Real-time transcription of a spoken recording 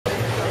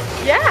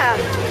Yeah.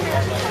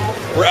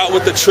 We're out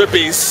with the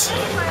Trippies.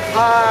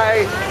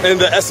 Hi. And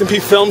the S&P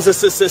Films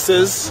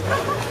assistants.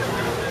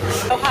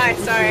 Oh, hi.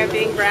 Sorry, I'm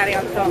being bratty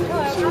on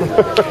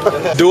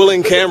film.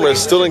 Dueling cameras,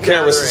 stealing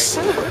cameras.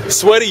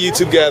 Sweaty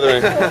YouTube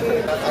gathering.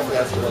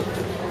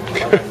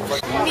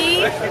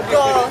 Me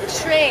go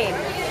train.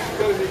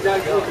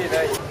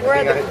 We're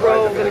at the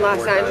Grove in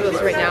Los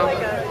Angeles right now.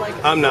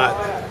 I'm not.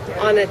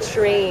 On a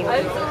train.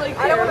 I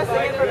don't want to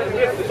sing in front of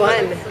you.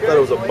 Fun. I thought it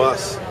was a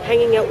bus.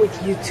 Hanging out with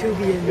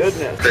YouTubians.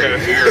 Goodness. They're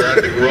here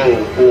at the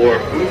Grove for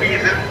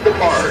Movies in the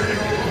Park.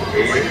 8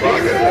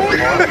 o'clock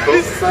at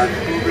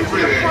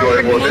really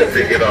enjoyable to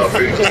pick it up.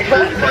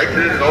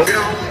 Prices and all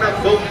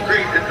down Boat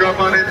Street to drop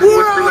on into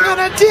We're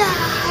gonna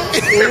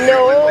die! No.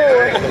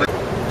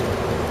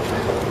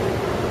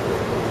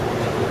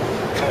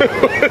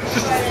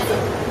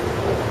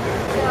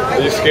 Are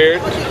you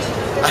scared?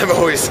 I'm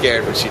always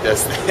scared when she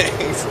does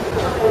things.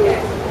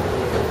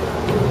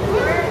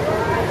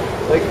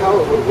 Like how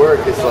it would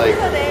work is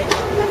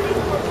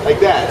like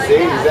that, see?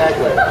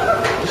 Exactly.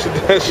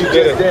 She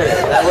did it.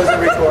 That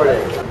wasn't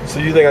recording. So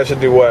you think I should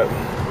do what?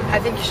 I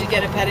think you should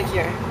get a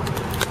pedicure.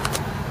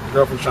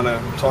 Girlfriend's trying to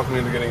talk me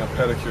into getting a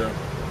pedicure.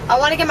 I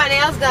want to get my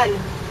nails done.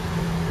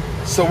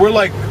 So we're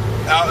like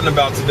out and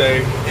about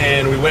today,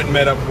 and we went and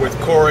met up with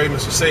Corey,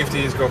 Mr.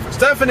 Safety, his girlfriend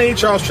Stephanie,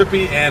 Charles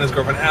Trippy, and his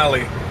girlfriend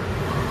Allie.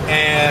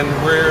 And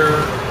we're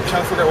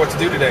trying to figure out what to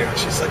do today.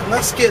 She's like,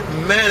 let's get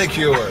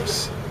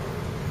manicures.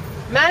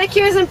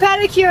 Manicures and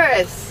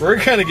pedicures.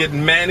 We're gonna get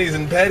manis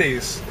and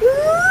petties. Woo!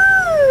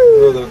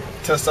 Oh, the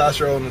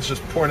testosterone is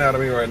just pouring out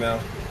of me right now.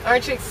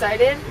 Aren't you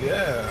excited?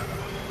 Yeah.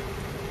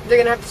 They're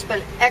gonna have to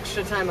spend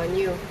extra time on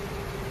you.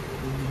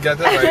 You got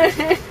that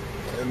right.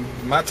 And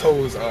my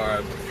toes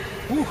are,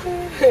 whew.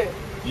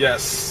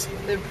 Yes.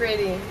 They're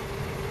pretty.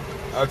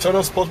 Are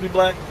toenails supposed to be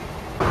black?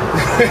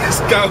 This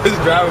guy was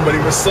driving, but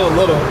he was so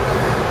little.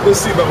 His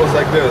seatbelt was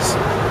like this.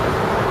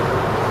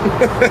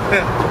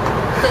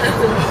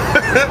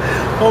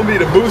 Homie,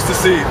 the booster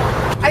seat.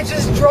 I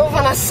just drove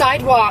on a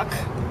sidewalk.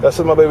 That's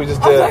what my baby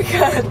just did. Oh my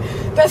god.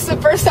 That's the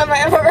first time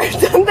I've ever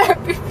done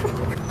that before.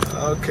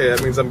 Okay,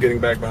 that means I'm getting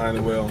back behind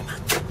the wheel.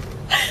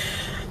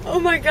 Oh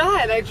my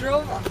god, I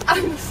drove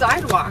on the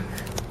sidewalk.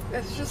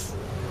 It's just...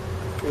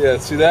 Yeah,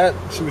 see that?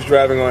 She was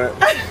driving on it.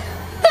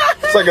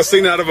 It's like a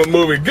scene out of a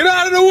movie. Get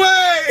out of the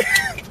way!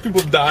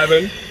 People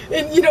diving.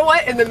 And you know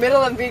what? In the middle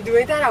of me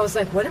doing that, I was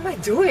like, what am I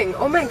doing?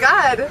 Oh my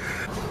god.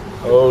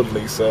 Oh,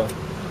 Lisa.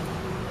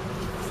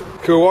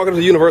 Okay, we're walking to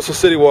the Universal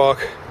CityWalk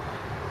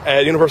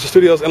at Universal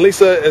Studios, and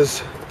Lisa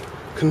is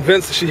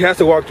convinced that she has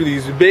to walk through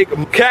these big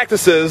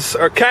cactuses,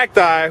 or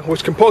cacti,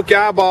 which can poke your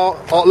eyeball,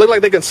 look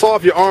like they can saw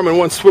off your arm in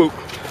one swoop.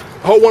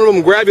 I hope one of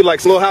them grab you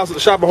like Little House at the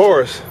Shop of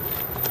Horrors.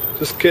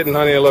 Just kidding,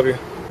 honey, I love you.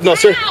 No,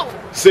 sir.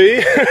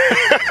 See?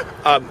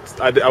 I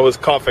was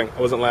coughing. I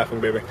wasn't laughing,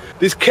 baby.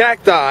 These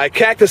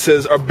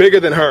cactuses are bigger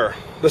than her.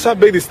 That's how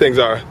big these things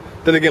are.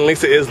 Then again,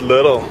 Lisa is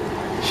little.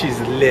 She's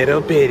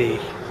little bitty.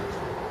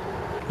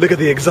 Look at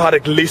the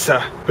exotic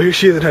Lisa. But here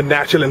she is in her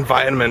natural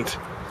environment.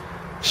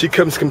 She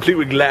comes complete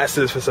with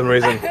glasses for some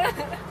reason.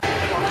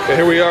 Okay,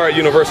 here we are at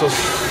Universal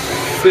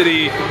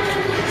City,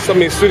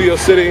 Studio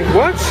City.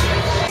 What?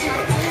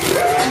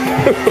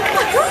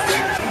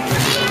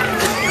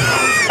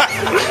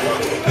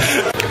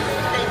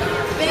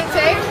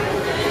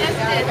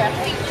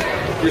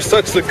 You're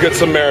such the good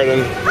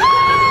Samaritan.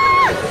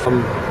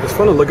 It's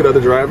fun to look at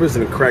other drivers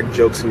and crack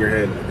jokes in your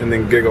head and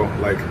then giggle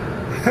like.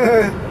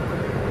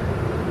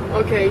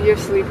 Okay, you're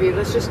sleepy.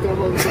 Let's just go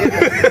home. We're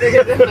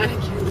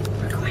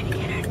going to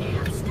get our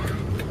nails done.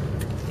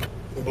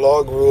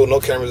 Vlog rule: no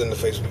cameras in the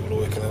face. People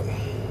are waking up.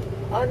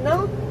 Oh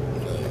no?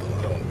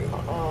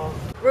 Oh.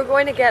 We're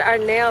going to get our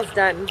nails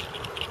done.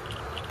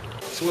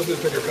 So what's this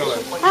pick your color?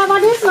 How about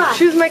this one?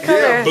 Choose my color.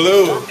 Yeah,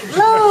 blue.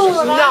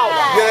 Blue. No.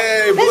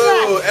 Yay,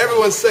 blue.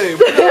 Everyone say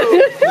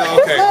blue. No,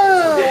 okay.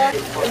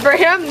 For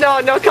him,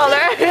 no color.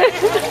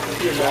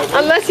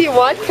 Unless you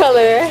want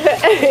color.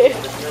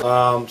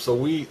 So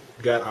we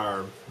got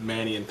our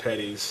mani and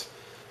petties.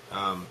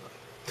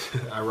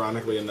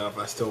 Ironically enough,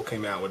 I still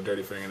came out with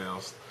dirty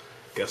fingernails.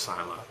 Guess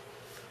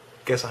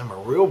I'm a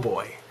real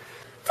boy.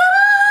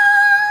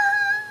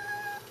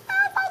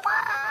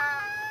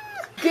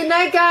 Good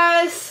night,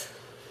 guys.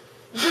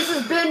 This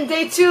has been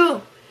day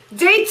 2.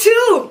 Day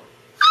 2!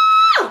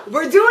 Ah!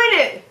 We're doing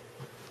it!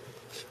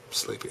 I'm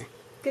sleepy.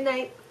 Good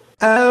night.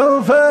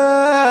 Over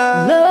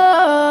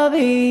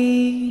Lavie.